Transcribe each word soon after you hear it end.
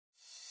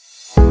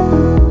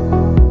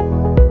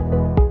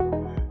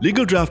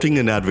Legal drafting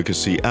and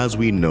advocacy as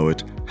we know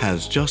it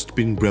has just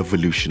been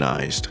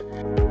revolutionized.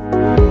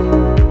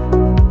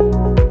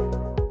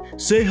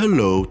 Say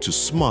hello to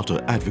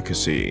smarter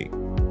advocacy.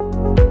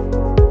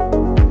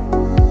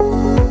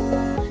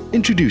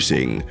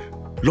 Introducing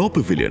Law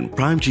Pavilion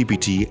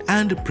PrimeGPT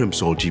and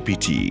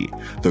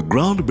PrimsolGPT, the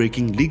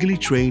groundbreaking legally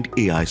trained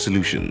AI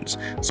solutions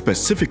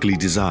specifically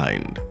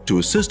designed to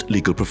assist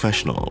legal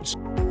professionals.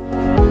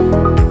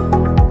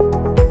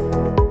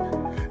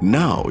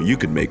 Now you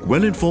can make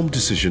well-informed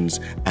decisions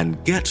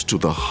and get to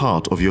the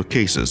heart of your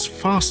cases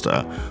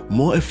faster,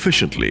 more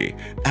efficiently,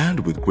 and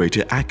with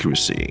greater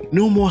accuracy.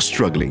 No more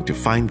struggling to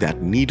find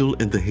that needle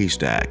in the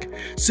haystack.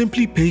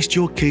 Simply paste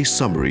your case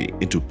summary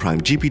into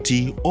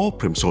PrimeGPT or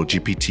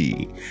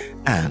PrimsolGPT,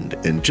 and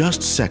in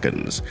just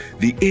seconds,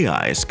 the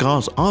AI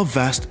scours our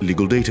vast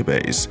legal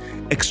database,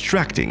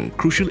 extracting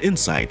crucial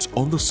insights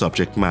on the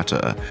subject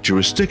matter,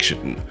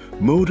 jurisdiction,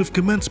 mode of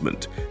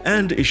commencement,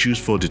 and issues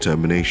for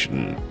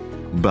determination.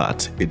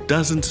 But it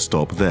doesn't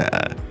stop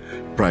there.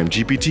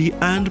 PrimeGPT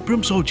and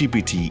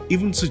PrimsolGPT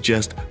even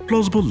suggest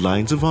plausible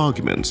lines of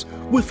arguments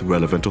with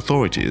relevant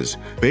authorities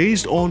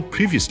based on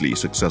previously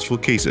successful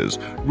cases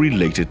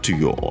related to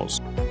yours.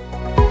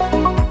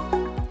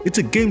 It's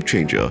a game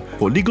changer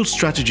for legal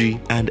strategy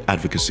and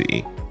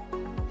advocacy.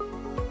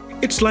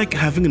 It's like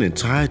having an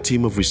entire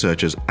team of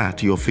researchers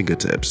at your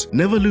fingertips.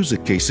 Never lose a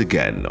case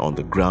again on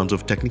the grounds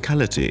of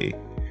technicality.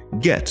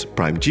 Get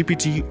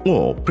PrimeGPT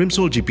or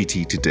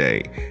PrimsolGPT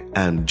today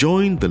and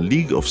join the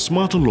League of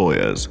Smarter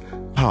Lawyers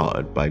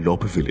powered by Law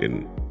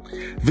Pavilion.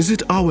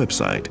 Visit our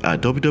website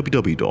at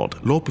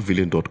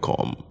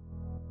www.lawpavilion.com.